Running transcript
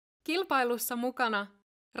Kilpailussa mukana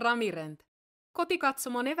Ramirent.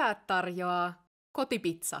 Kotikatsomon eväät tarjoaa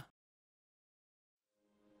Kotipizza.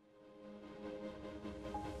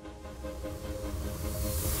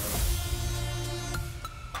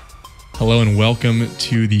 Hello and welcome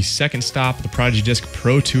to the second stop of the Prodigy Disc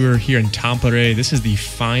Pro Tour here in Tampere. This is the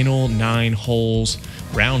final 9 holes,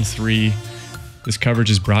 round 3. This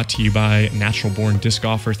coverage is brought to you by Natural Born Disc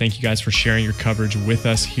Golfer. Thank you guys for sharing your coverage with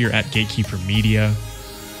us here at Gatekeeper Media.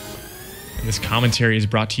 And this commentary is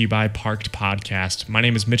brought to you by Parked Podcast. My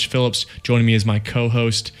name is Mitch Phillips. Joining me is my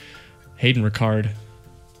co-host, Hayden Riccard.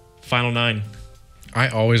 Final 9. I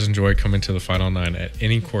always enjoy coming to the final 9 at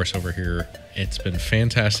any course over here. It's been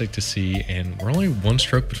fantastic to see, and we're only one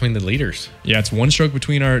stroke between the leaders. Yeah, it's one stroke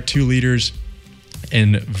between our 2 leaders,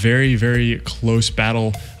 and very, very close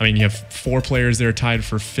battle. I mean, you have 4 players that are tied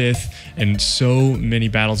for 5th, and so many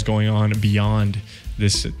battles going on beyond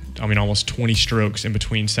this. I mean, almost 20 strokes in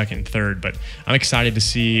between 2nd and 3rd, but I'm excited to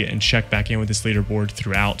see and check back in with this leaderboard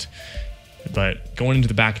throughout. But going into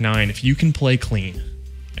the back 9, if you can play clean,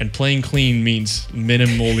 and playing clean means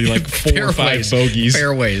minimally like 4 or 5 bogeys.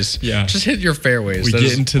 Fairways. Yeah. Just hit your fairways. We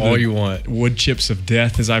get into all the you want. Wood chips of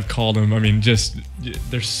death, as I've called them. I mean, just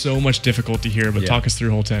there's so much difficulty here, but talk us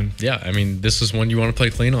through hole 10. Yeah, I mean, this is one you want to play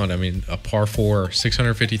clean on. I mean, a par 4,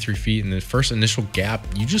 653 feet, and the first initial gap,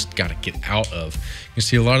 you just got to get out of. You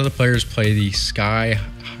see a lot of the players play the Sky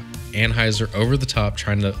Anheuser over the top,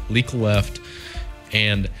 trying to leak left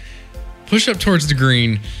and push up towards the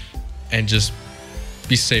green and just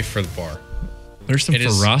be safe for the par. There's some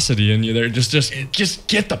ferocity in you there. Just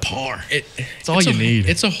get the par. It's all you need.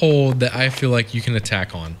 It's a hole that I feel like you can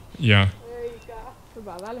attack on. Yeah.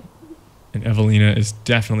 And Eveliina is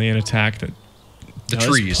definitely an attack that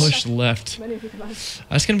trees push left.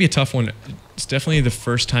 That's going to be a tough one. It's definitely the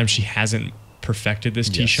first time she hasn't perfected this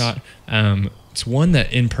tee shot. It's one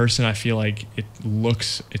that in person I feel like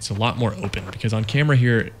it's a lot more open, because on camera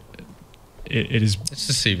here it's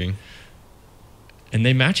deceiving. And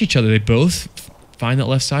they match each other. They both find that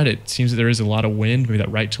left side. It seems that there is a lot of wind, maybe that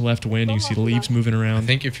right to left wind. You can see the leaves moving around. I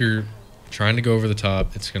think if you're trying to go over the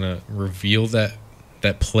top, it's going to reveal that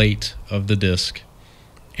plate of the disc,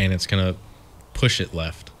 and it's going to push it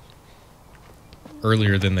left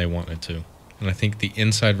earlier than they want it to. And I think the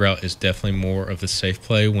inside route is definitely more of the safe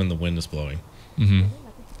play when the wind is blowing. Mm-hmm.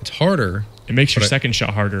 It's harder. It makes your second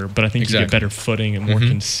shot harder, but I think you get better footing and more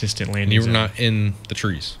consistent landing. And you're not in the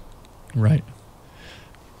trees. Right.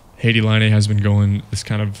 Heidi Laine has been going this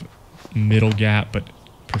kind of middle gap, but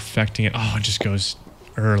perfecting it. Oh, it just goes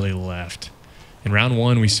early left. In round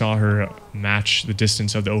 1, we saw her match the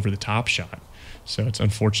distance of the over-the-top shot. So it's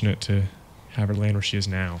unfortunate to have her land where she is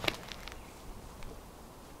now.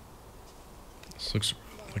 This looks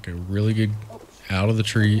like a really good out of the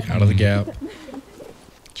tree, out of the gap.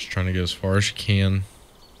 Just trying to go as far as she can.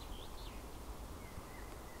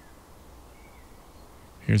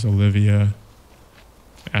 Here's Olivia.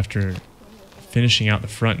 After finishing out the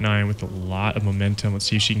front 9 with a lot of momentum, let's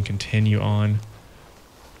see if she can continue on.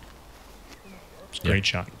 It's a great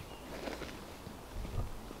shot.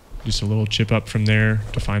 Just a little chip up from there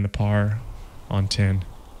to find the par on 10.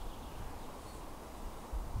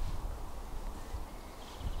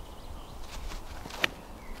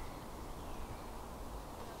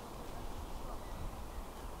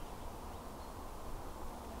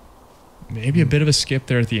 Maybe a bit of a skip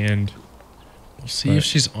there at the end. We'll see if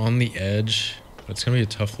she's on the edge. But it's going to be a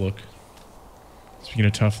tough look. Speaking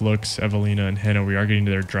of tough looks, Eveliina and Henna, we are getting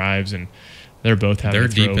to their drives, and they're both having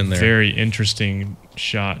deep in there. Very interesting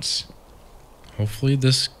shots. Hopefully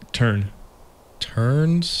this turns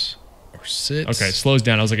or sits. Okay, slows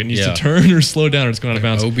down. I was like, it needs to turn or slow down, or it's going out of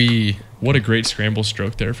bounds. OB. What a great scramble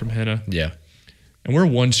stroke there from Henna. Yeah. And we're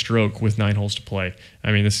one stroke with 9 holes to play.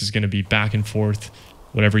 I mean, this is going to be back and forth.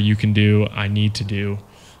 Whatever you can do, I need to do.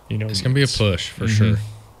 You know, it's going to be a push for sure.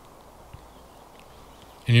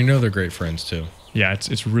 And you know they're great friends too. Yeah,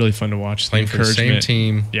 it's really fun to watch. Playing for the same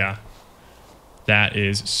team. Yeah. That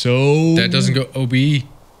is so... That doesn't go OB.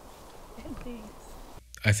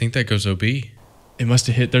 I think that goes OB. It must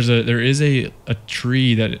have hit. There is a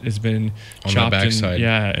tree that has been on chopped the backside.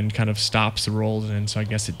 and kind of stops the rolls, and so I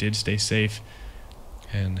guess it did stay safe.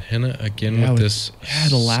 And Henna again with this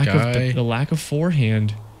the lack of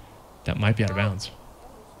forehand, that might be out of bounds.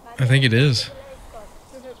 I think it is.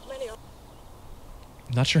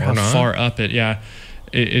 Not sure how far up it. Yeah,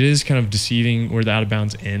 it is kind of deceiving where the out of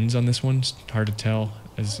bounds ends on this one. It's hard to tell.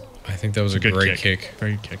 I think that was a great kick.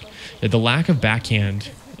 Very good kick. Yeah, the lack of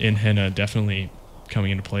backhand in Henna definitely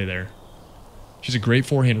coming into play there. She's a great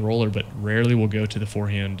forehand roller, but rarely will go to the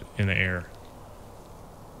forehand in the air.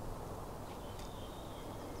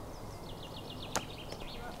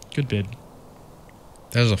 Good bid.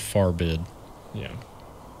 That is a far bid. Yeah.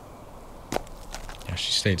 Yeah,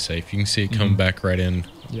 she stayed safe. You can see it come back right in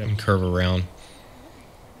and curve around.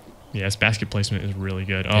 Yeah, his basket placement is really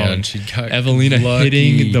good. Oh, Yeah, and she got Eveliina lucky.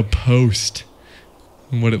 hitting the post.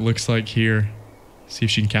 And what it looks like here. See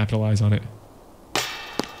if she can capitalize on it.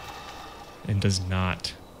 And does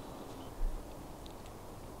not.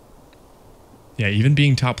 Yeah, even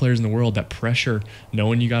being top players in the world, that pressure,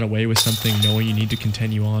 knowing you got away with something, knowing you need to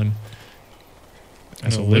continue on.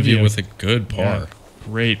 That's Olivia with a good par. Yeah,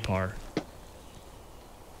 great par.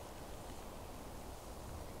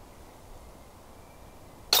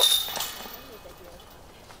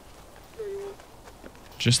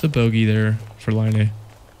 Just the bogey there for Laine.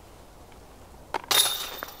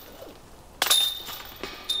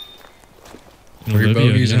 Three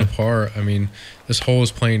bogeys and a par. I mean, this hole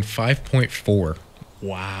is playing 5.4.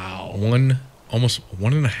 Wow. Almost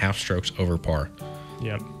 1.5 strokes over par.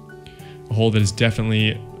 Yep. A hole that is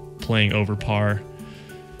definitely playing over par.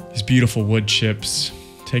 These beautiful wood chips.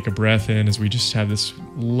 Take a breath in as we just have this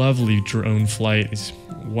lovely drone flight. These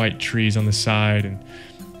white trees on the side and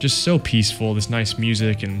just so peaceful. This nice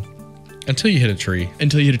music and until you hit a tree.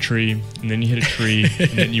 Until you hit a tree, and then you hit a tree,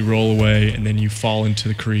 and then you roll away, and then you fall into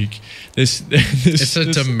the creek. It's a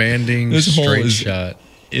demanding straight shot.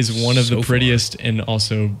 Is one of the prettiest and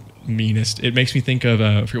also meanest. It makes me think of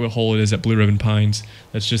I forget what hole it is at Blue Ribbon Pines.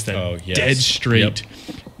 That's just that dead straight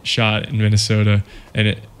shot in Minnesota, and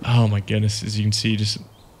it. Oh my goodness! As you can see, just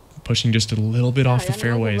pushing just a little bit off the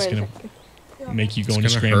fairway is gonna make you go into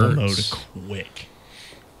scramble mode quick.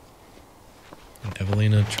 And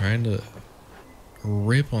Eveliina trying to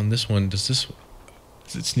rip on this one. Does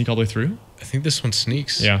it sneak all the way through? I think this one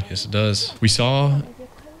sneaks. Yeah. Yes, it does. We saw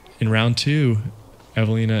in round 2,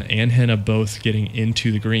 Eveliina and Henna both getting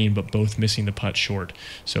into the green, but both missing the putt short.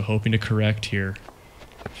 So hoping to correct here.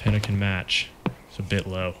 If Henna can match. It's a bit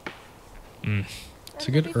low. It's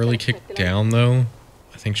a good early kick down, though.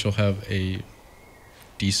 I think she'll have a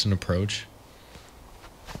decent approach.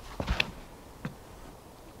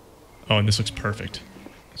 Oh, and this looks perfect.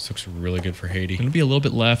 This looks really good for Heidi. Going to be a little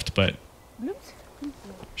bit left, but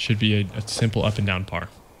should be a simple up and down par.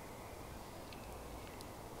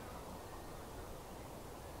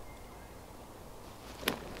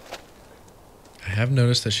 I have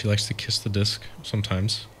noticed that she likes to kiss the disc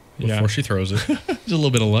sometimes before she throws it. Just a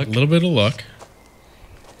little bit of luck. A little bit of luck.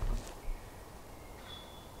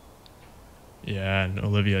 Yeah, and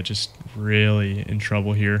Olivia just really in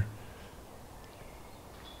trouble here.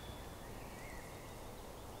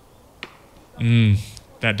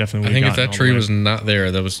 That definitely. I think if that tree was not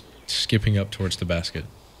there, that was skipping up towards the basket.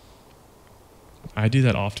 I do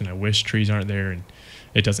that often. I wish trees aren't there, and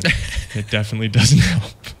it doesn't. It definitely doesn't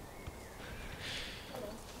help.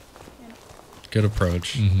 Good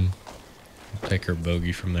approach. Take her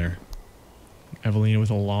bogey from there. Eveliina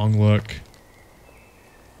with a long look.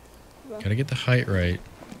 Gotta get the height right.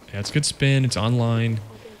 Yeah, it's a good spin. It's on line.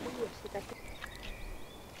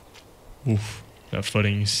 Oof. That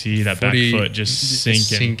footing, you see that back foot just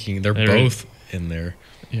sinking. They're both in there.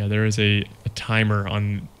 Yeah, there is a timer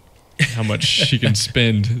on how much she can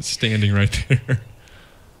spend standing right there.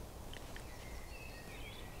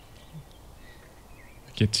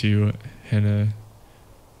 Get to Henna.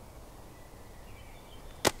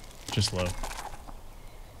 Just low.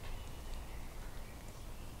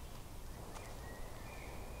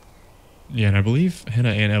 Yeah, and I believe Henna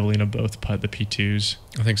and Eveliina both putt the P2s.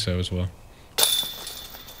 I think so as well.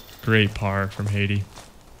 Great par from Heidi.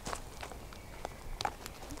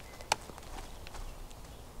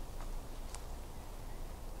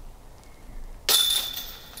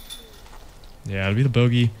 Yeah, it'll be the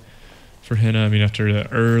bogey for Henna. I mean, after the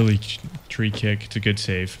early tree kick, it's a good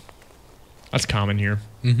save. That's common here.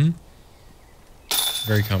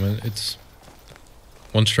 Very common. It's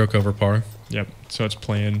one stroke over par. Yep. So it's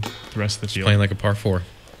playing the rest of the field. Playing like a par 4.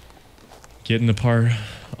 Getting the par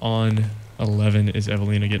on 11 is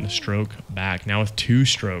Eveliina getting a stroke back. Now with 2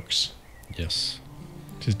 strokes. Yes.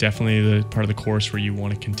 Which is definitely the part of the course where you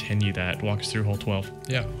want to continue that. Walk us through hole 12.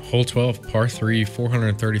 Yeah. Hole 12, par 3,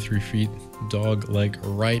 433 feet, dog leg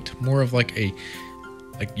right. More of like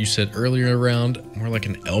you said earlier around, more like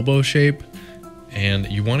an elbow shape.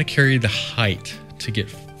 And you want to carry the height to get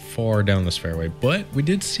far down this fairway. But we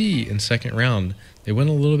did see in second round, they went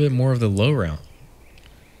a little bit more of the low route.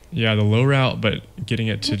 Yeah, the low route, but getting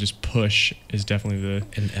it to just push is definitely the...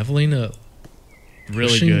 And Eveliina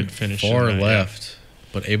really good finish. Far left,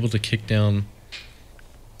 but able to kick down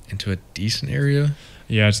into a decent area.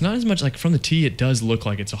 Yeah, it's not as much like from the tee, it does look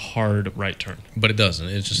like it's a hard right turn. But it doesn't.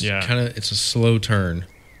 It's just kind of, it's a slow turn.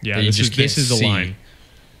 Yeah, this is the line.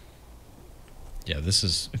 Yeah, this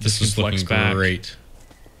is flex looking back. great.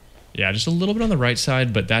 Yeah, just a little bit on the right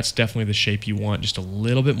side, but that's definitely the shape you want. Just a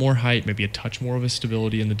little bit more height, maybe a touch more of a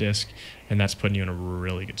stability in the disc, and that's putting you in a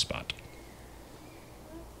really good spot.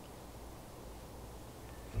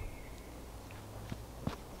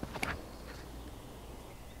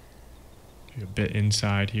 A bit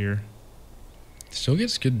inside here. Still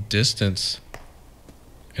gets good distance.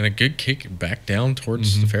 And a good kick back down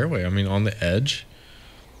towards the fairway. I mean, on the edge.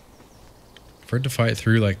 For it to fight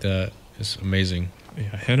through like that is amazing.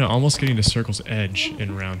 Yeah, Henna almost getting to circle's edge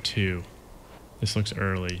in round 2. This looks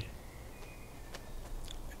early.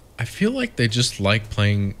 I feel like they just like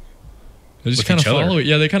playing. They just kind of follow.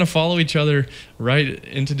 Yeah, they kind of follow each other right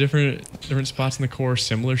into different spots in the course,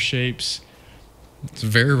 similar shapes. It's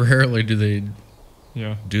very rarely do they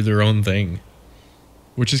do their own thing.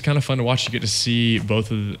 Which is kind of fun to watch. You get to see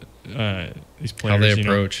both of these players. How they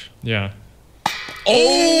approach. Yeah.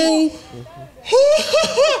 Oh!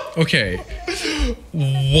 Okay.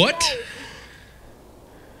 What?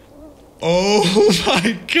 Oh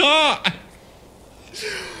my God.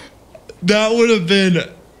 That would have been.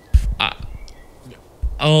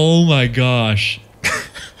 Oh my gosh.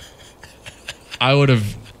 I would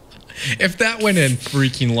have. If that went in,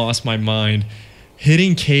 freaking lost my mind.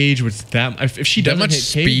 Hitting cage with that. If she doesn't that much hit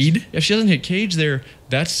speed, cage, if she doesn't hit cage there,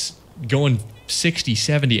 that's going 60,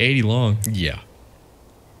 70, 80 long. Yeah.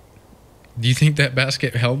 Do you think that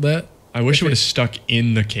basket held that? I wish it would have stuck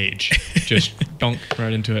in the cage. Just dunk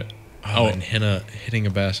right into it. Oh, and Henna hitting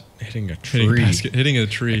a tree. Hitting a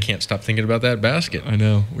tree. I can't stop thinking about that basket. I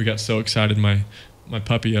know. We got so excited. My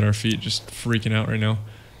puppy at our feet just freaking out right now.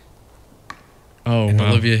 Oh, and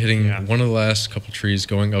wow. Olivia hitting one of the last couple trees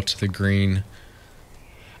going up to the green.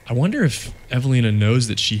 I wonder if Eveliina knows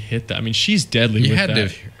that she hit that. I mean, she's deadly. You had to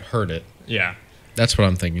have heard it. Yeah. That's what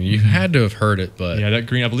I'm thinking. You had to have heard it, but yeah, that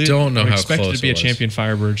green. I believe. Don't know how close expected to be it a was. champion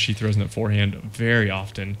Firebird. She throws in that forehand very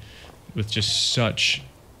often, with just such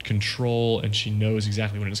control, and she knows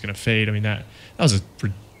exactly when it's going to fade. I mean, that was a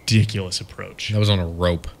ridiculous approach. That was on a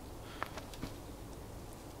rope.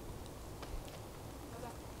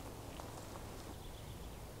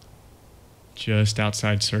 Just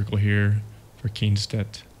outside circle here for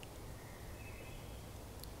Kindstedt.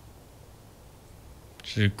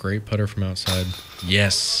 She did a great putter from outside.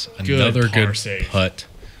 Yes, Good another par good save. putt.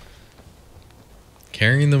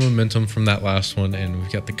 Carrying the momentum from that last one, and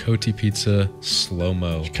we've got the Coty Pizza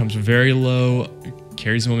slow-mo. Comes very low,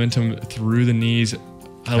 carries the momentum through the knees.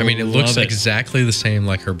 I mean, it looks exactly the same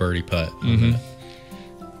like her birdie putt.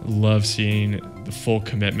 Love seeing the full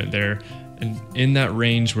commitment there. And in that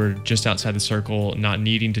range, we're just outside the circle, not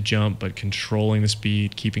needing to jump, but controlling the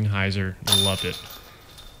speed, keeping hyzer. Loved it.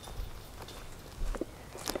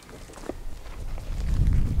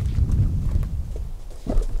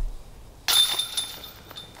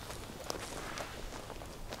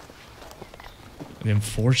 The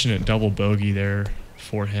unfortunate double bogey there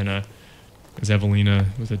for Henna, as Eveliina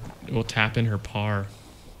will tap in her par.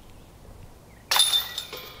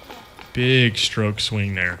 Big stroke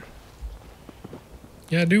swing there.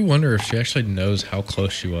 Yeah, I do wonder if she actually knows how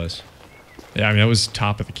close she was. Yeah, I mean, that was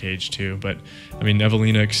top of the cage too. But, I mean,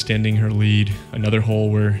 Eveliina extending her lead. Another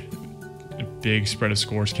hole where a big spread of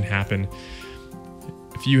scores can happen.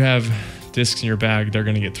 If you have discs in your bag, they're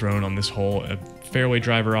going to get thrown on this hole. A fairway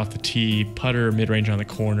driver off the tee, putter mid-range on the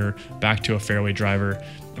corner, back to a fairway driver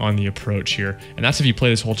on the approach here. And that's if you play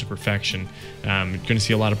this hole to perfection. You're going to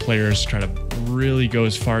see a lot of players try to really go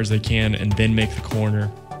as far as they can and then make the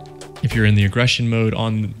corner if you're in the aggression mode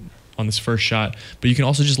on this first shot. But you can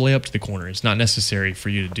also just lay up to the corner. It's not necessary for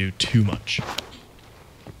you to do too much.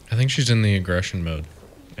 I think she's in the aggression mode.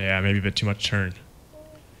 Yeah, maybe a bit too much turn.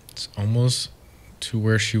 It's almost to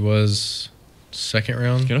where she was second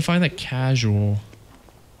round. Gonna find that casual.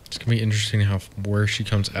 It's gonna be interesting where she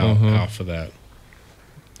comes out off of that,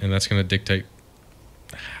 and that's gonna dictate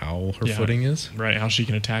how her footing is. Right, how she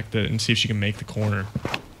can attack that and see if she can make the corner.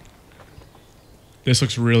 This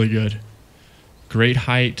looks really good. Great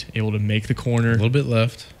height, able to make the corner. A little bit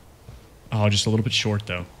left. Oh, just a little bit short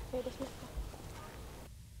though.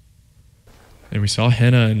 And we saw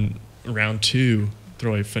Henna in round 2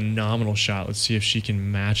 throw a phenomenal shot. Let's see if she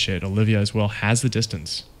can match it. Olivia as well has the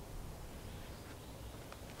distance.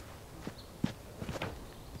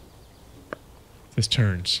 This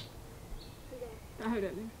turns.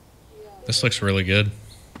 This looks really good.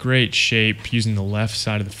 Great shape, using the left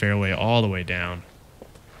side of the fairway all the way down.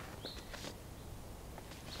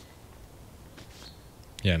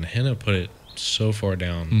 Yeah, and Henna put it so far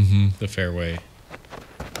down the fairway.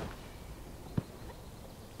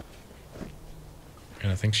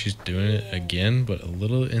 And I think she's doing it again, but a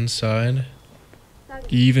little inside.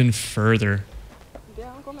 even further.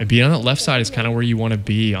 And being on that left side is kind of where you want to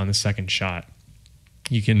be on the second shot.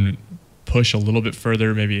 You can push a little bit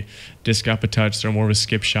further, maybe disc up a touch, throw more of a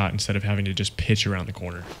skip shot instead of having to just pitch around the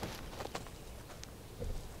corner.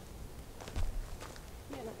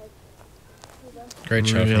 Great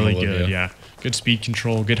shot from Really Olivia. good, yeah. Good speed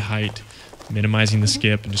control, good height, minimizing the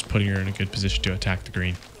skip, and just putting her in a good position to attack the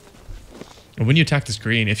green. And when you attack this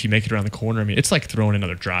green, if you make it around the corner, I mean, it's like throwing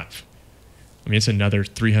another drive. I mean, it's another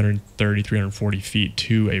 330, 340 feet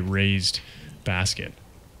to a raised basket.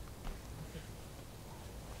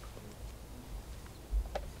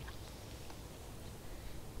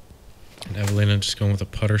 And Eveliina just going with a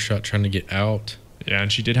putter shot, trying to get out. Yeah,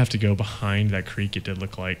 and she did have to go behind that creek, it did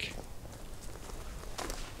look like.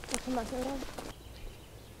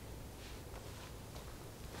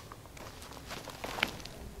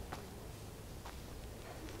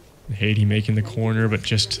 Heidi making the corner, but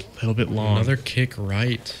just a little bit long. Another kick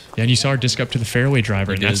right. Yeah, and you saw her disc up to the fairway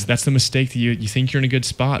driver, and did. that's the mistake that you think you're in a good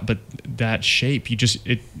spot, but that shape,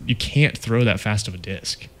 you can't throw that fast of a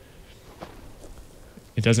disc.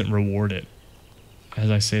 It doesn't reward it. As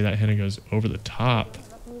I say that, Henna goes over the top.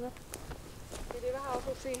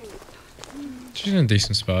 She's in a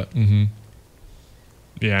decent spot. Mm-hmm.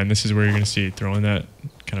 Yeah, and this is where you're going to see it, throwing that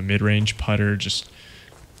kind of mid-range putter, just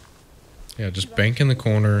banking the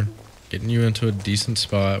corner, getting you into a decent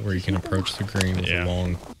spot where you can approach the green with Yeah. a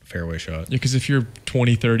long fairway shot. Yeah, because if you're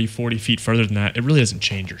 20, 30, 40 feet further than that, it really doesn't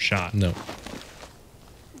change your shot. No.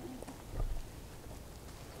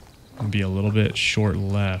 It'll be a little bit short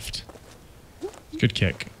left. Good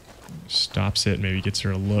kick. Stops it, maybe gets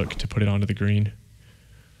her a look to put it onto the green.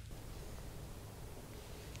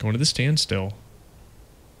 Going to the standstill.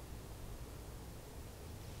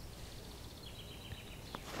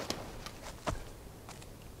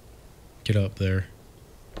 Get up there.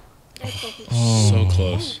 Oh, So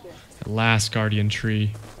close. Last guardian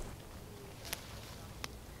tree.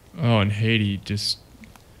 Oh, and Heidi just,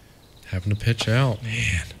 Having to pitch out.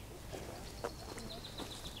 man.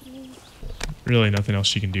 Really nothing else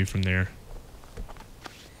she can do from there.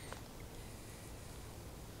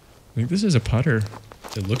 I think this is a putter.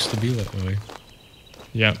 It looks to be that way.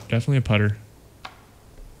 Yeah, definitely a putter.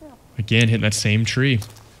 Again, hitting that same tree.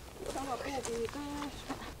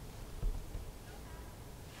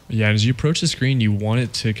 Yeah, and as you approach the screen, you want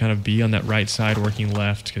it to kind of be on that right side working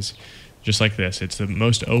left, because just like this, it's the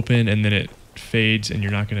most open and then it fades and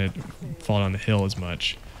you're not going to fall down the hill as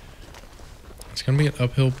much. It's going to be an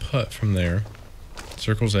uphill putt from there.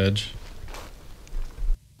 Circle's edge.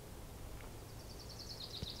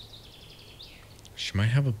 She might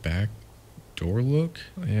have a back door look.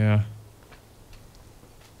 Yeah.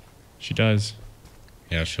 She does.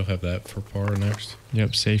 Yeah, she'll have that for par next.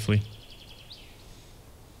 Yep, safely.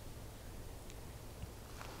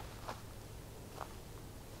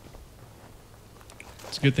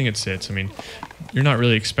 It's a good thing it sits. I mean, you're not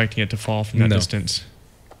really expecting it to fall from that No. distance.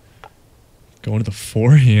 Going to the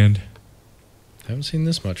forehand. Haven't seen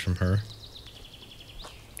this much from her.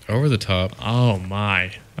 Over the top. Oh my.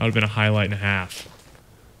 That would have been a highlight and a half.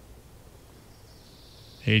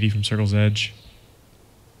 Heidi from Circle's Edge.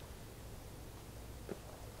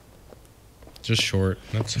 Just short.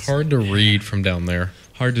 That's hard to read from down there.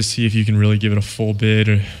 Hard to see if you can really give it a full bid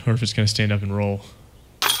or if it's going to stand up and roll.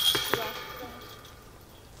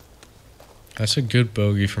 That's a good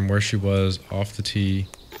bogey from where she was off the tee.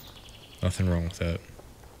 Nothing wrong with that.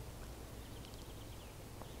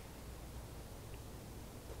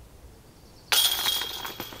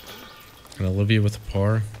 And Olivia with a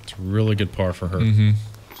par. It's a really good par for her. Mm-hmm.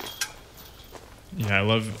 Yeah, I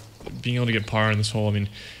love being able to get par on this hole. I mean,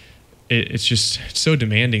 it's just so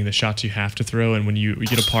demanding, the shots you have to throw. And when you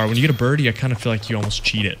get a par, when you get a birdie, I kind of feel like you almost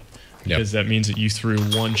cheat it. Because that means that you threw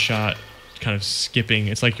one shot kind of skipping.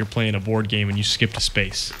 It's like you're playing a board game and you skipped a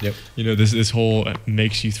space. Yep. You know, this hole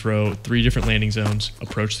makes you throw 3 different landing zones,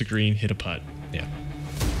 approach the green, hit a putt. Yeah.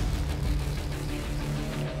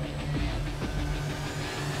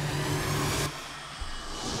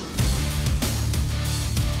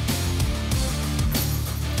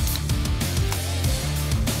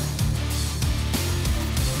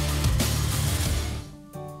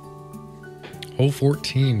 Hole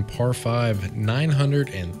 14, par 5,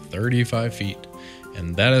 935 feet.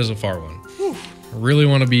 And that is a far one. I really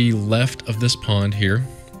want to be left of this pond here.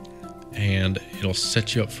 And it'll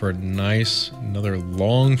set you up for a nice, another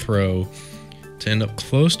long throw to end up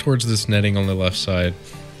close towards this netting on the left side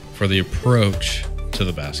for the approach to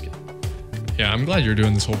the basket. Yeah, I'm glad you're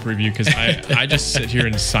doing this whole preview because I just sit here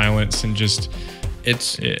in silence and just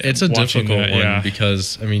It's a difficult one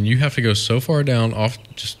because I mean you have to go so far down off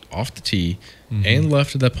the tee and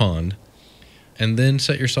left of the pond, and then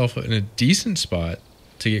set yourself in a decent spot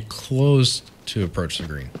to get close to approach the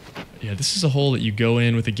green. Yeah, this is a hole that you go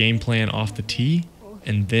in with a game plan off the tee,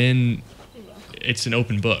 and then it's an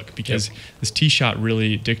open book because this tee shot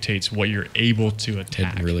really dictates what you're able to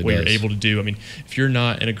attack, what you're able to do. I mean, if you're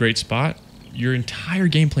not in a great spot, your entire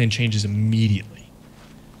game plan changes immediately.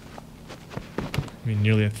 I mean,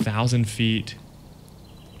 nearly 1,000 feet,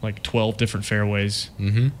 like 12 different fairways.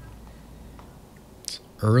 It's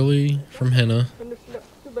early from Henna.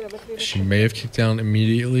 She may have kicked down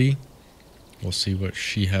immediately. We'll see what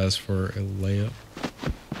she has for a layup.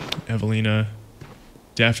 Eveliina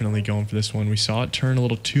definitely going for this one. We saw it turn a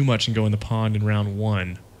little too much and go in the pond in round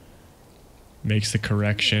 1. Makes the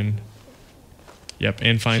correction. Yep,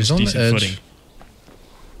 and finds decent footing.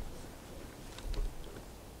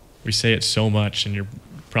 We say it so much, and you're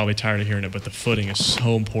probably tired of hearing it, but the footing is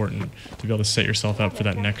so important to be able to set yourself up for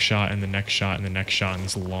that next shot and the next shot and the next shot in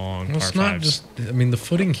this long par it's not fives. just, I mean, the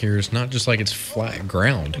footing here is not just like it's flat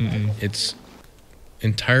ground. It's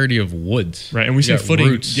entirety of woods. Right, and we say footing,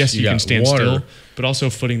 roots, yes, you can stand water. still, but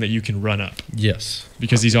also footing that you can run up. Yes.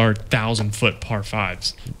 Because these are 1,000-foot par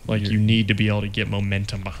fives. Like, you need to be able to get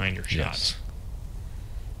momentum behind your shots.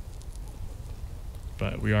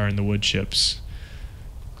 But we are in the wood chips.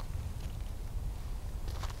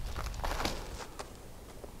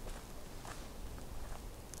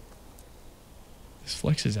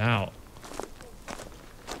 Flexes out.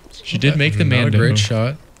 She did make the Mando. Not a great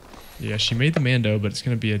shot. Yeah, she made the Mando, but it's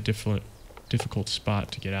going to be a difficult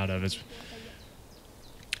spot to get out of.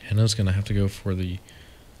 Henna's going to have to go for the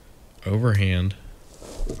overhand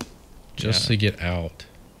just to get out.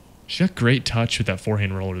 She got great touch with that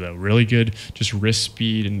forehand roller, though. Really good, just wrist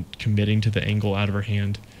speed and committing to the angle out of her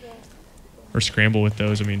hand. Or scramble with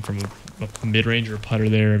those. I mean, from a mid-range or a putter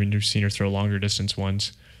there. I mean, you've seen her throw longer distance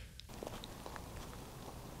ones.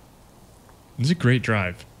 This is a great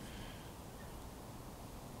drive.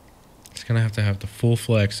 It's going to have the full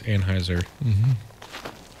flex anhyzer.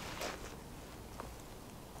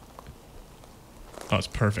 Oh, it's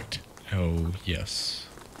perfect. Oh, yes.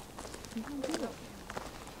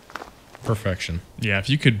 Perfection. Yeah, if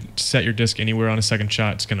you could set your disc anywhere on a second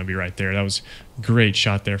shot, it's going to be right there. That was a great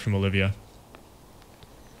shot there from Olivia.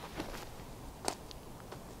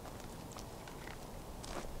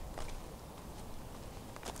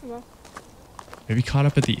 Maybe caught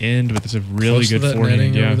up at the end, but it's a really good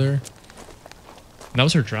forehand. Yeah, over there. And that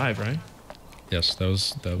was her drive, right? Yes, that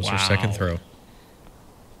was her second throw.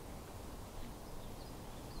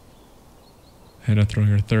 Henna throwing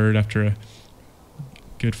her third after a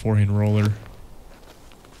good forehand roller.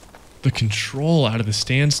 The control out of the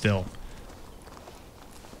standstill.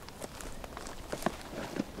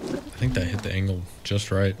 I think that hit the angle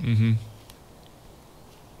just right.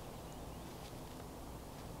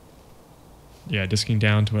 Yeah, disking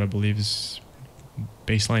down to what I believe is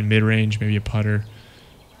baseline mid-range, maybe a putter.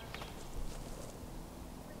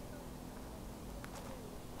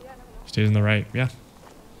 Stays on the right, yeah.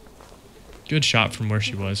 Good shot from where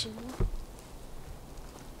she was.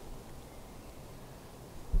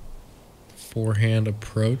 Forehand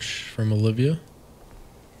approach from Olivia.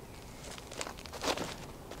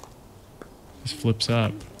 This flips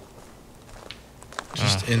up.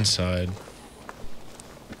 Just inside.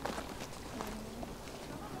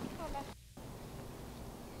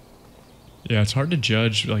 Yeah, it's hard to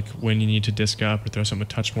judge like when you need to disc up or throw something a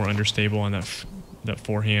touch more understable on that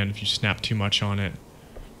forehand if you snap too much on it.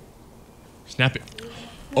 Snap it.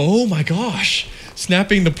 Oh my gosh.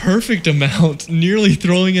 Snapping the perfect amount, nearly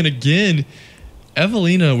throwing it again.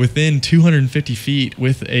 Eveliina within 250 feet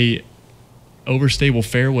with a overstable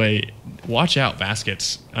fairway. Watch out,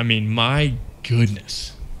 baskets. I mean, my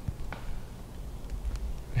goodness.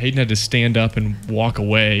 Hayden had to stand up and walk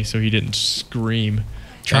away so he didn't scream.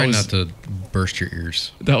 Try not to burst your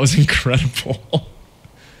ears. That was incredible.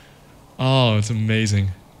 Oh, it's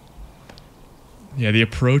amazing. Yeah, the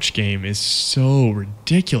approach game is so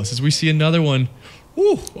ridiculous. As we see another one,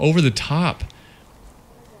 over the top.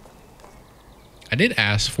 I did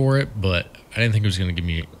ask for it, but I didn't think it was going to give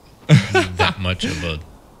me that much of a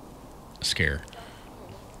scare.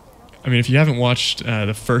 I mean, if you haven't watched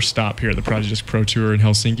the first stop here at the Prodigy Pro Tour in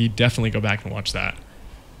Helsinki, definitely go back and watch that.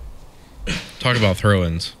 Talk about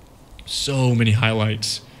throw-ins. So many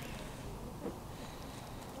highlights.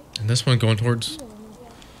 And this one going towards...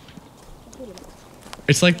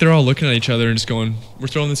 It's like they're all looking at each other and just going, we're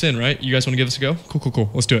throwing this in, right? You guys want to give this a go?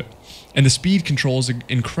 Cool. Let's do it. And the speed control is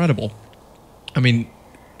incredible. I mean,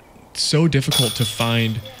 so difficult to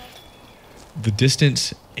find the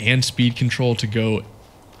distance and speed control to go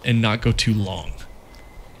and not go too long.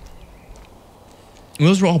 And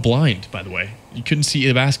those were all blind, by the way. You couldn't see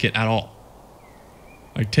the basket at all.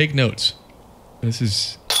 Like, take notes. This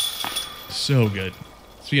is so good.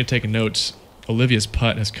 Speaking of taking notes, Olivia's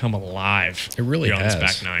putt has come alive. It really here has. On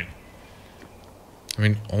this back nine. I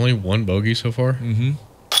mean, only one bogey so far. Mm-hmm.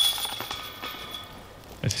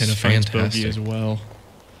 That's Henna finds bogey as well.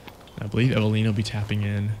 I believe Eveliina will be tapping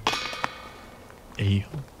in a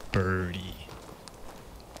birdie.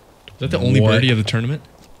 Is that the only birdie of the tournament?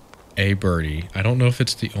 A birdie. I don't know if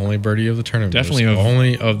it's the only birdie of the tournament. Definitely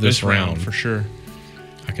only of this round for sure.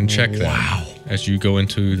 I can check that as you go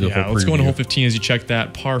into the whole preview. Let's go into hole 15 as you check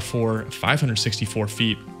that. Par 4, 564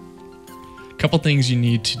 feet. Couple things you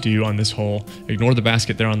need to do on this hole. Ignore the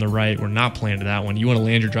basket there on the right. We're not playing to that one. You want to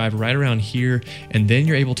land your drive right around here, and then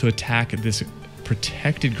you're able to attack this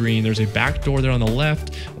protected green. There's a back door there on the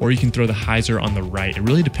left, or you can throw the hyzer on the right. It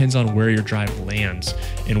really depends on where your drive lands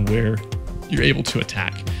and where you're able to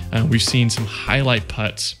attack. We've seen some highlight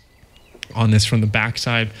putts on this from the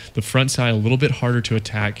backside. The front side, a little bit harder to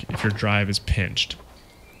attack if your drive is pinched.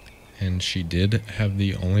 And she did have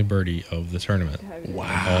the only birdie of the tournament.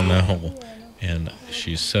 Wow. On that hole. And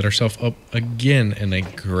she set herself up again in a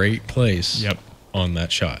great place on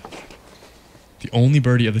that shot. The only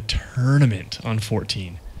birdie of the tournament on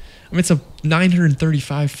 14. I mean, it's a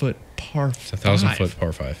 935-foot par 5. It's a 1,000-foot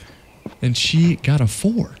par 5. And she got a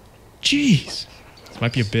 4. Jeez. This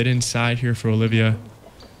might be a bit inside here for Olivia.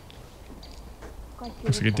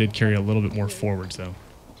 Looks like it did carry a little bit more forwards, though.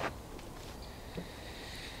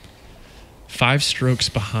 5 strokes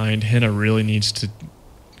behind. Henna really needs to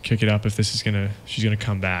kick it up if this is she's gonna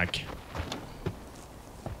come back.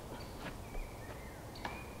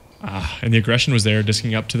 And the aggression was there,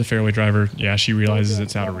 disking up to the fairway driver. Yeah, she realizes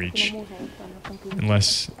it's out of reach.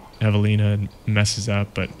 Unless Eveliina messes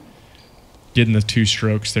up, but getting the 2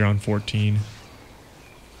 strokes there on 14.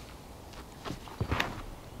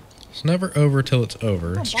 It's never over till it's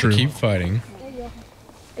over. It's true. Keep fighting.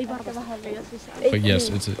 But yes,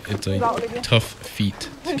 it's a tough feat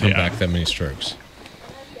to come back that many strokes.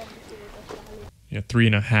 Yeah,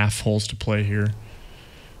 3.5 holes to play here.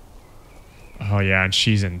 Oh yeah, and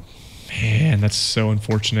she's in. Man, that's so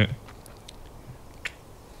unfortunate.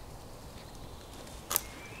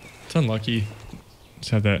 It's unlucky.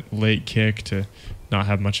 Just have that late kick to not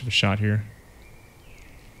have much of a shot here.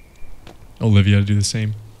 Olivia to do the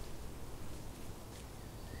same.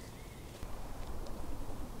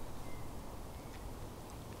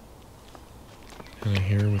 And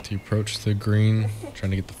here with the approach to the green,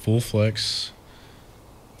 trying to get the full flex.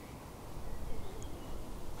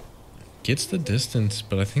 Gets the distance,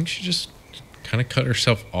 but I think she just kind of cut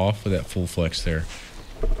herself off with that full flex there.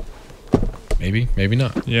 Maybe, maybe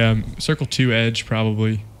not. Yeah, circle 2 edge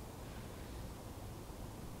probably.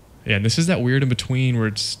 Yeah, and this is that weird in between where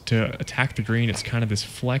it's to attack the green. It's kind of this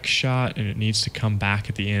flex shot, and it needs to come back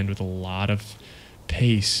at the end with a lot of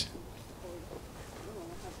pace.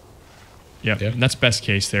 Yeah, and that's best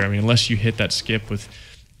case there. I mean, unless you hit that skip with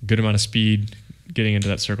a good amount of speed getting into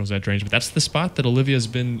that circle's edge range. But that's the spot that Olivia's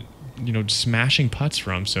been, you know, smashing putts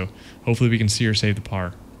from. So hopefully we can see her save the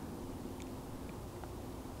par.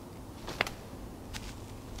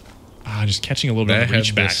 Just catching a little bit of the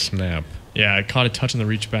reach back. Snap. Yeah, I caught a touch on the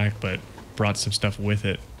reach back, but brought some stuff with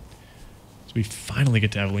it. So we finally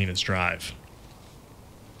get to Eveliina's drive.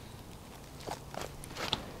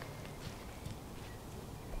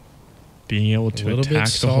 Being able to attack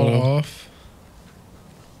the hole. Off.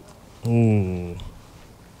 Oh.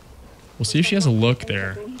 We'll see if she has a look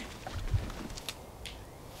there.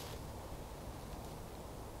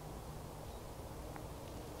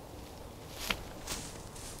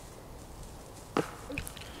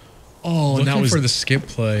 Oh, and that was for the skip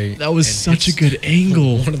play. That was such a good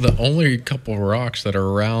angle. One of the only couple of rocks that are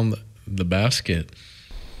around the basket.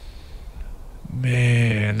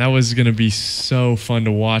 Man, that was going to be so fun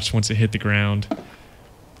to watch once it hit the ground.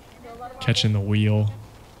 Catching the wheel.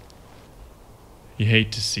 You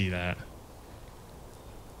hate to see that.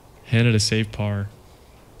 Henna to save par.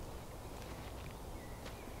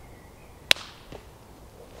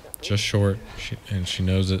 Just short, and she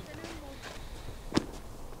knows it.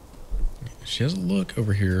 She has a look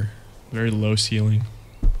over here. Very low ceiling.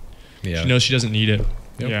 Yeah. She knows she doesn't need it.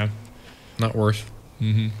 Yep. Yeah. Not worth.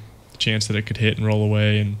 Mm-hmm. The chance that it could hit and roll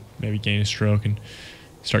away and maybe gain a stroke and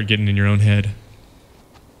start getting in your own head.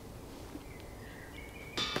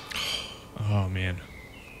 Oh, man.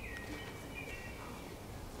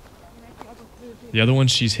 The other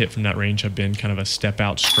ones she's hit from that range have been kind of a step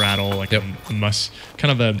out straddle, like a must,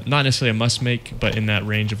 kind of a, not necessarily a must make, but in that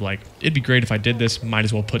range of like, it'd be great if I did this, might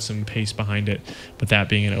as well put some pace behind it. But that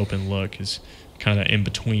being an open look is kind of the in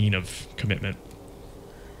between of commitment.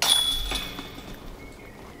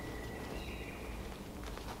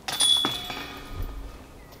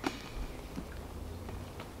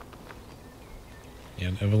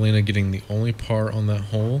 And Eveliina getting the only par on that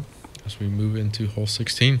hole as we move into hole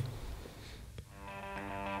 16.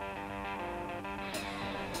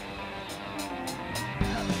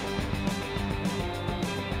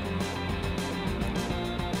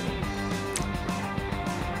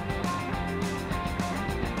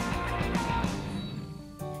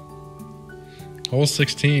 Hole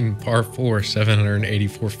 16, par 4,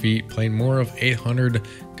 784 feet, playing more of 800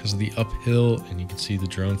 because of the uphill, and you can see the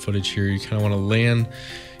drone footage here. You kind of want to land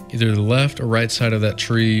either the left or right side of that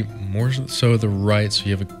tree, more so the right, so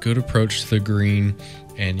you have a good approach to the green,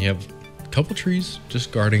 and you have a couple trees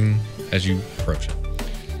just guarding as you approach it.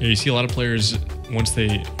 Yeah, you see a lot of players, once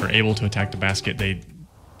they are able to attack the basket, they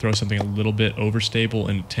throw something a little bit overstable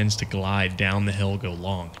and it tends to glide down the hill, go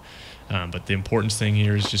long. But the important thing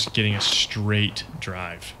here is just getting a straight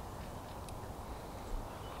drive.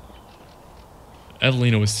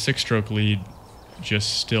 Eveliina with 6-stroke lead,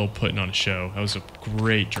 just still putting on a show. That was a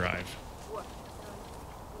great drive.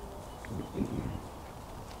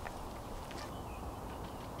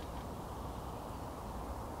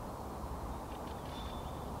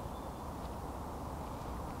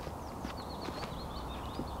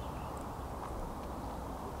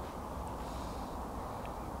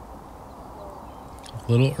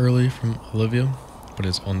 A little early from Olivia, but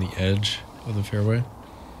it's on the edge of the fairway.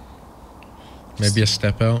 Maybe a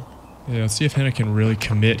step out. Yeah, let's see if Henna can really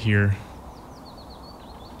commit here.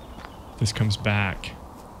 This comes back.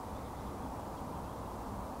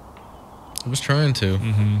 I was trying to.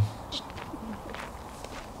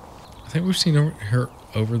 I think we've seen her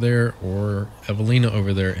over there or Eveliina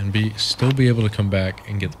over there and still be able to come back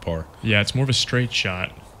and get the par. Yeah, it's more of a straight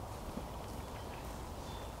shot.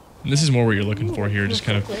 And this is more what you're looking for here. Just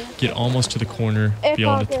kind of get almost to the corner, be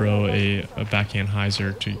able to throw a backhand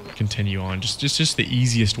hyzer to continue on. Just the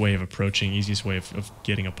easiest way of approaching, easiest way of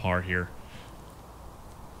getting a par here.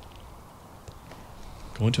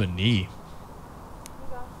 Going to a knee.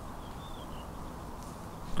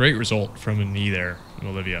 Great result from a knee there from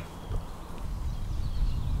Olivia.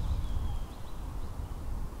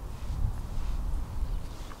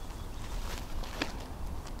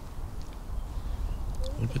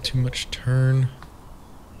 A little bit too much turn.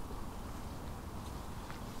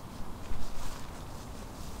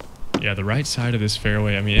 Yeah, the right side of this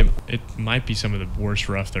fairway, I mean, it might be some of the worst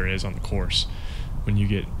rough there is on the course when you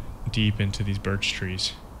get deep into these birch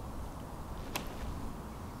trees.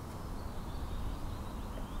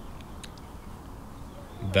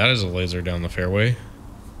 That is a laser down the fairway.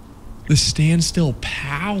 The standstill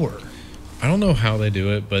power. I don't know how they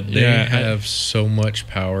do it, but they have so much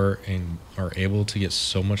power and are able to get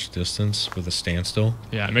so much distance with a standstill.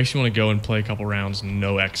 Yeah, it makes you want to go and play a couple rounds,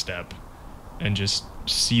 no X step, and just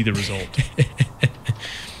see the result.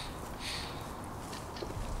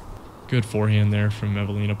 Good forehand there from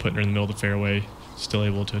Eveliina, putting her in the middle of the fairway, still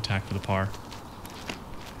able to attack for the par.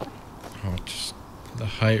 Oh, just the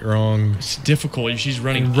height wrong. It's difficult. She's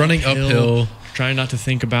running uphill, trying not to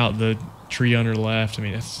think about the tree on her left. I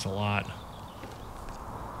mean, that's a lot.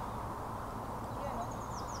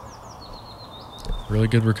 Really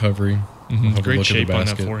good recovery. Great shape on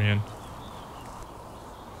that forehand.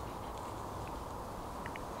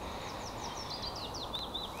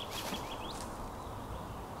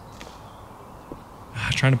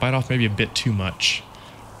 Trying to bite off maybe a bit too much.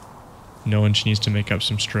 Knowing she needs to make up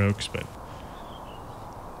some strokes, but...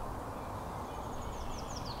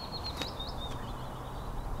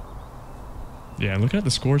 Yeah, looking at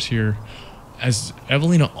the scores here, as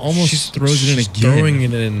Eveliina almost throws it in again. Throwing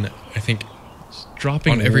it in, I think...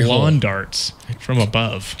 Dropping on every lawn hole. darts from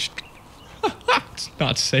above. It's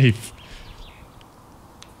not safe.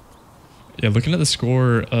 Yeah, looking at the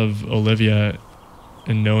score of Olivia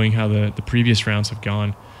and knowing how the previous rounds have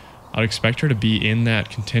gone, I'd expect her to be in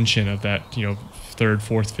that contention of that, you know, 3rd,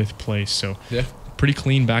 4th, 5th place. So yeah, pretty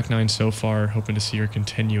clean back nine so far. Hoping to see her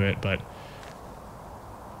continue it, but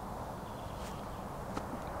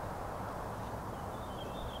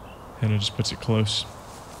Henna just puts it close.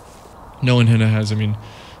 Knowing Henna has, I mean,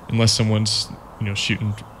 unless someone's, you know,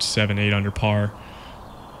 shooting 7, 8 under par,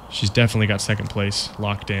 she's definitely got 2nd place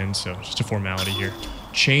locked in. So just a formality here.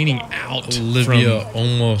 Chaining out. Olivia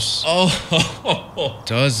almost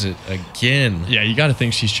does it again. Yeah, you got to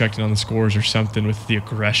think she's checked in on the scores or something with the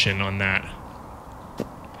aggression on that.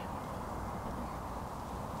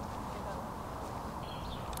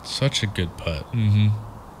 Such a good putt. Mm-hmm.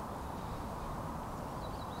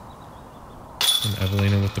 And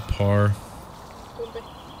Eveliina with the par.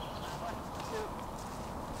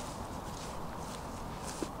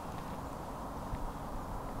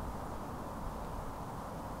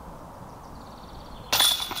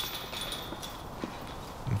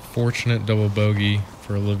 Unfortunate double bogey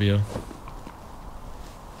for Olivia.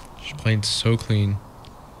 She's playing so clean.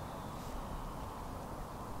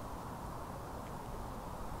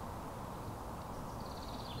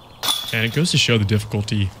 And it goes to show the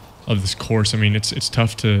difficulty of this course. I mean, it's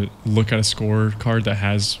tough to look at a scorecard that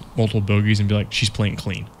has multiple bogeys and be like, she's playing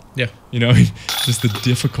clean. Yeah. You know, just the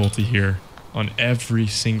difficulty here on every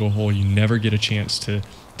single hole. You never get a chance to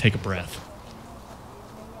take a breath.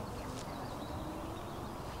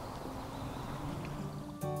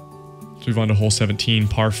 So move on to hole 17,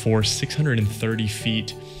 par 4, 630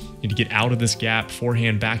 feet. You need to get out of this gap,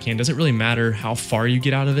 forehand, backhand. Doesn't really matter how far you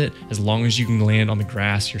get out of it. As long as you can land on the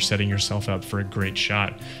grass, you're setting yourself up for a great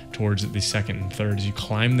shot towards the second and third. As you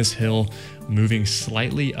climb this hill, moving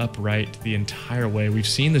slightly upright the entire way. We've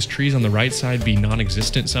seen this trees on the right side be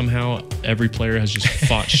non-existent somehow. Every player has just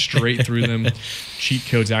fought straight through them. Cheat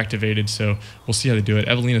codes activated, so we'll see how they do it.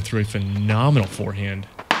 Eveliina threw a phenomenal forehand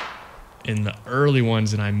in the early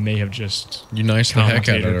ones, and I may have just You nice the heck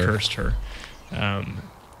out of her. Cursed her.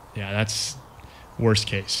 Yeah, that's worst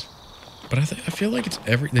case. But I feel like it's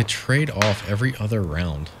they trade off every other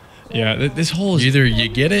round. Yeah, this hole is Either you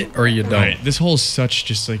get it or you don't. right. This hole is such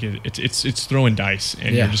just like it's throwing dice,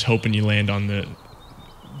 and Yeah. you're just hoping you land on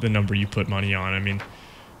the number you put money on. I mean,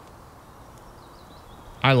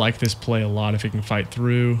 I like this play a lot if it can fight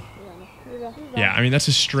through. Yeah, I mean that's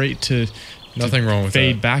a straight to Nothing wrong with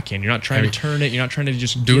fade that. back in. You're not trying to turn it. You're not trying to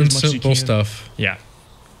just Doing as much as you simple can. stuff. Yeah.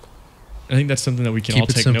 I think that's something that we can Keep all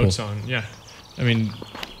it take simple. notes on. Yeah. I mean,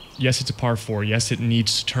 yes, it's a par 4. Yes, it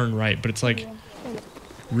needs to turn right, but it's like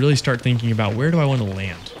really start thinking about where do I want to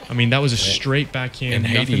land? I mean, that was a straight backhand, And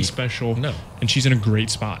nothing Heidi, special. no. And she's in a great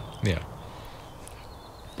spot. Yeah.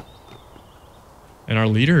 And our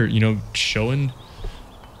leader, you know, showing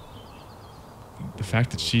the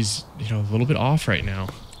fact that she's, you know, a little bit off right now.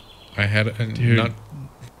 I had not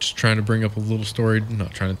just trying to bring up a little story,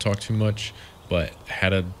 not trying to talk too much, but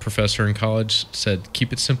had a professor in college said,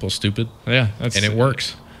 "Keep it simple, stupid." Yeah, And it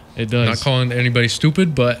works. It does. Not calling anybody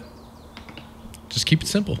stupid, but just keep it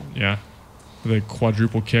simple. Yeah. The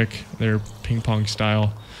quadruple kick, their ping pong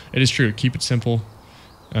style. It is true. Keep it simple.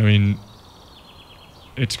 I mean,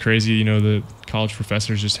 it's crazy. You know, the college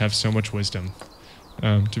professors just have so much wisdom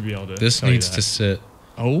to be able to. This tell you needs that. to sit.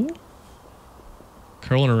 Oh,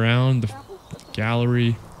 curling around the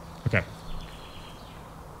gallery. Okay.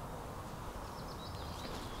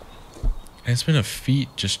 And it's been a feat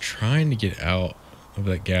just trying to get out of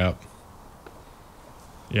that gap.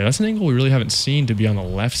 Yeah, that's an angle we really haven't seen to be on the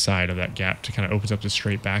left side of that gap to kind of opens up the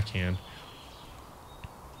straight backhand.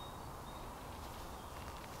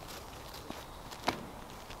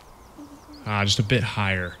 Just a bit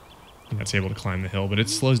higher. And that's able to climb the hill, but it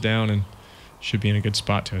slows down and should be in a good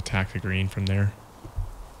spot to attack the green from there.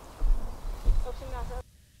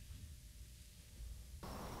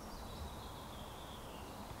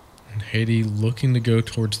 And Heidi looking to go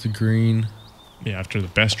towards the green. Yeah, after the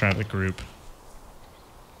best try of the group.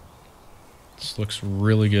 This looks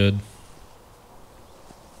really good.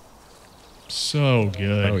 So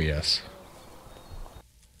good. Oh, yes.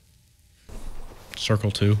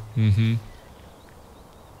 Circle 2. Mm-hmm.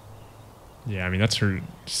 Yeah, I mean, that's her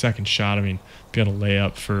second shot. I mean, be able to lay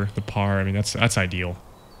up for the par. I mean, that's ideal.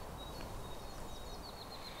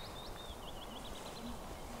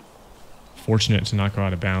 Fortunate to not go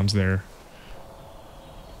out of bounds there.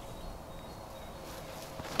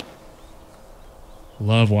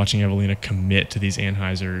 Love watching Eveliina commit to these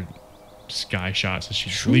Anheuser sky shots as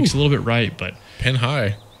she leaks a little bit right, but Pin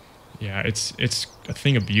high. yeah, it's a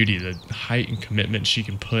thing of beauty, the height and commitment she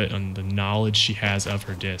can put on the knowledge she has of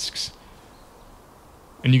her discs.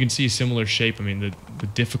 And you can see a similar shape. I mean, the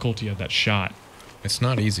difficulty of that shot. It's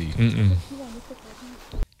not easy. Mm-mm.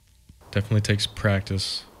 Definitely takes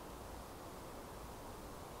practice.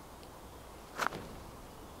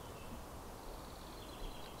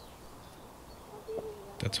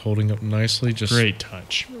 That's holding up nicely. Just Great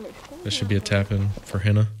touch. This should be a tap in for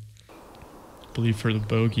Henna. Believe for the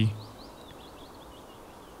bogey.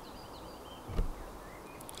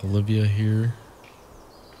 Olivia here.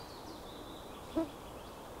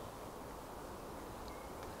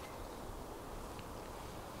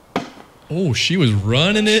 Oh, she was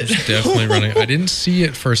running it. She's definitely running. I didn't see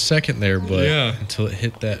it for a second there, but Yeah. until it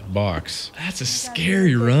hit that box. That's a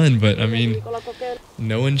scary run, but I mean,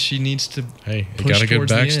 knowing she needs to Hey, it push got a good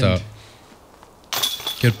towards the backstop.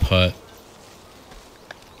 end. Good putt.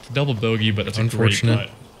 It's a double bogey, but it's Unfortunate. a great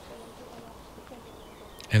putt.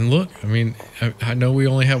 And look, I mean, I know we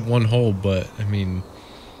only have one hole, but I mean,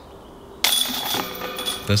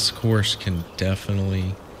 this course can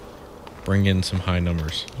definitely bring in some high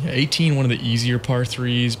numbers. Yeah, 18, one of the easier par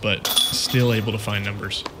threes, but still able to find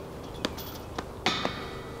numbers.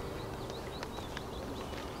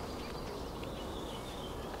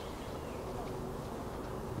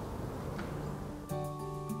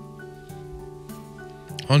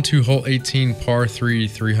 On to hole 18, par 3,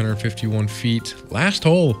 351 feet. Last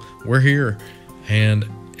hole, we're here. And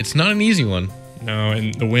it's not an easy one. No,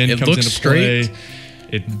 and the wind It comes looks into straight,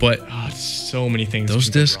 play. but So many things. those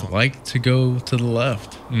can go discs wrong. like to go to the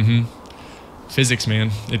left. Mm-hmm. Physics,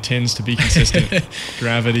 man. It tends to be consistent.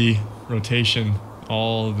 Gravity, rotation,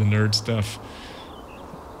 all the nerd stuff.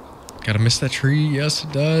 Gotta miss that tree. Yes,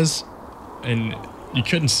 it does. And you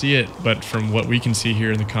couldn't see it, but from what we can see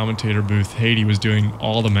here in the commentator booth, Heidi was doing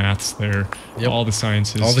all the maths there, Yep. all the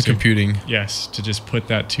sciences. All the computing. Yes, to just put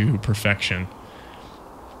that to perfection.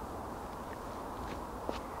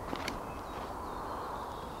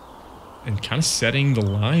 And kind of setting the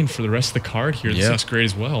line for the rest of the card here. This Yeah. looks great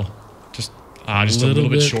as well. Just Just a little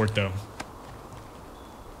bit short, though.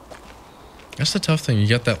 That's the tough thing. You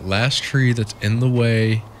got that last tree that's in the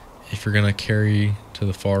way if you're going to carry to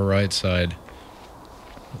the far right side.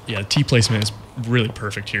 Yeah, tee placement is really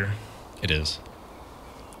perfect here. It is.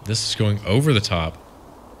 This is going over the top.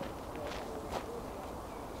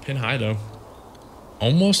 Pin high, though.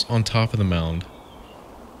 Almost on top of the mound.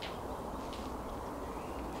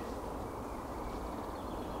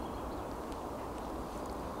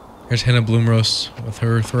 Here's Henna Blomroos with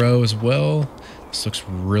her throw as well. This looks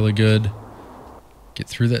really good. Get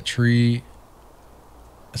through that tree.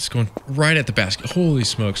 It's going right at the basket. Holy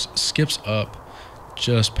smokes. Skips up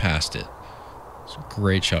just past it. It's a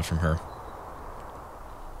great shot from her.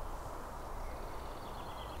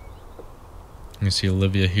 You can see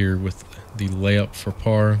Olivia here with the layup for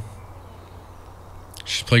par.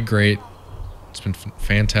 She's played great. It's been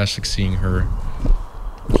fantastic seeing her.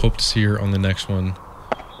 Hope to see her on the next one.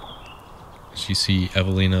 As you see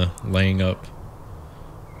Eveliina laying up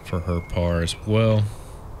for her par as well.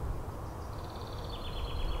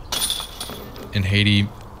 And Heidi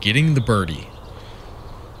getting the birdie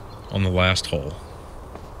on the last hole.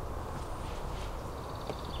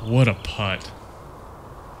 What a putt.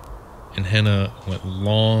 And Henna went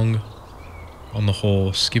long on the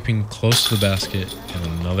hole, skipping close to the basket, and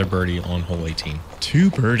another birdie on hole 18. 2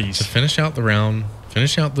 birdies. To finish out the round,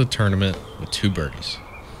 finish out the tournament with 2 birdies.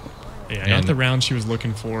 Yeah, not the round she was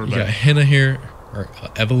looking for, You but got Henna here, or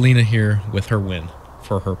Eveliina here with her win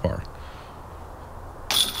for her par.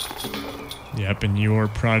 yep, and your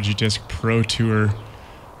Prodigy Disc Pro Tour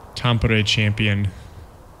Tampere champion,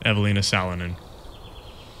 Eveliina Salonen.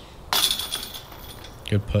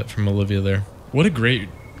 Good putt from Olivia there. What a great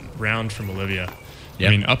round from Olivia. Yeah.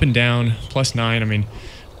 I mean, up and down, +9. I mean,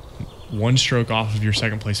 1 stroke off of your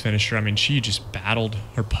second place finisher. I mean, she just battled.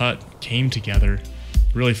 Her putt came together.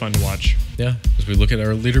 Really fun to watch. Yeah, as we look at our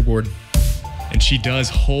leaderboard. And she does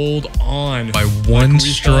hold on. By like one we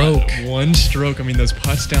stroke. thought. 1 stroke. I mean, those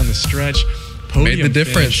putts down the stretch. Podium Made the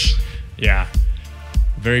difference. finish. Yeah.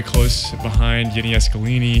 Very close behind Jenny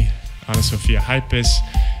Escalini, Anna Sofia Hypis.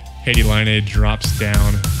 Heidi Laine drops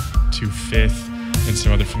down to 5th, and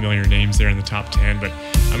some other familiar names there in the top 10. But,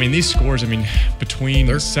 I mean, these scores, I mean, between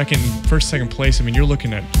first, second place, I mean, you're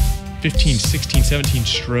looking at 15, 16, 17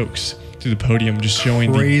 strokes through the podium, just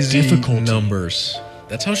showing Crazy the difficulty. numbers.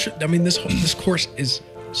 That's how. I mean, this course is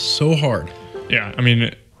so hard. Yeah, I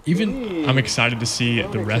mean, Even I'm excited to see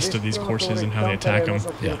the rest of these courses and how they attack them.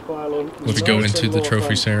 yeah. Let's go into the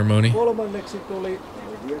trophy ceremony. Kolmanneksi tuli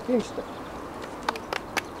Olivia Kindstedt.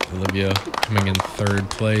 Olivia coming in 3rd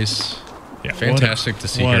place. Yeah, Fantastic to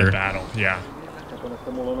see what her. a battle, yeah. Uskon,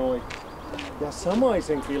 että mulla on oikein. Ja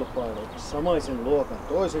samaisen kilpailun, samaisen luokan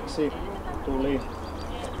toiseksi tuli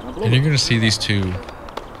Henna And you're Blomroos. going to see these two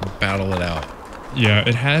battle it out. Yeah,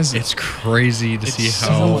 it has. It's crazy to see so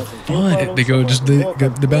how fun. they go just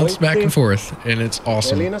they bounce back and forth, and it's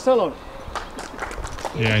awesome. Eveliina Salonen.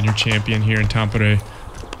 Yeah, and your champion here in Tampere,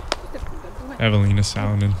 Eveliina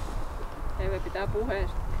Salonen. Eve pitää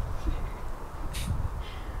puheesta.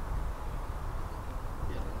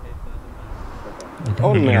 We'll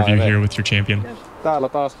go to an interview here with your champion. Täällä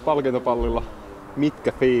taas palkintopallilla.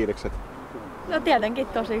 Mitkä fiilikset? No tietenkin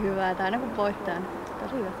tosi hyvää, että aina kun voittaa, niin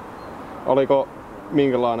tosi hyvä. Oliko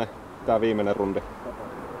minkälainen tää viimeinen rundi?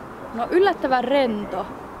 No yllättävän rento,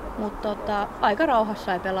 mutta aika rauhassa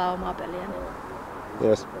sai pelaa omaa peliäni.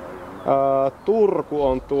 Yes. Turku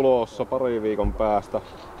on tulossa pari viikon päästä.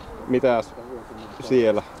 Mitäs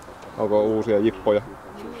siellä? Onko uusia jippoja?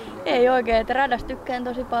 Ei oikein, että radas tykkään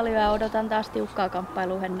tosi paljon ja odotan taas tiukkaa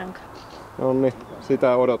kamppailua Hennan kanssa. No niin,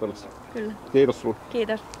 sitä odotellessa. Kyllä. Kiitos sulle.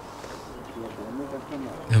 Kiitos.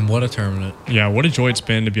 And what a tournament. Yeah, what a joy it's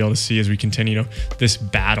been to be able to see as we continue, this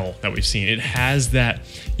battle that we've seen. It has that,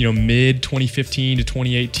 mid 2015 to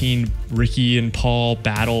 2018 Ricky and Paul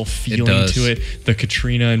battle feeling to it. The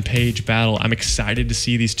Katrina and Paige battle. I'm excited to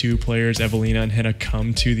see these two players, Eveliina and Henna,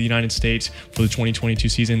 come to the United States for the 2022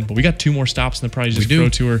 season. But we got 2 more stops in the Prodigy Pro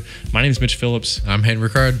Tour. My name is Mitch Phillips. I'm Hayden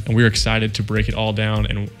Riccard. And we're excited to break it all down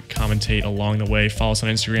and commentate along the way. Follow us on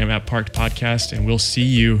Instagram @Parked Podcast, and we'll see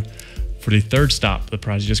you for the 3rd stop of the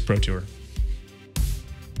Prodigy Pro Tour.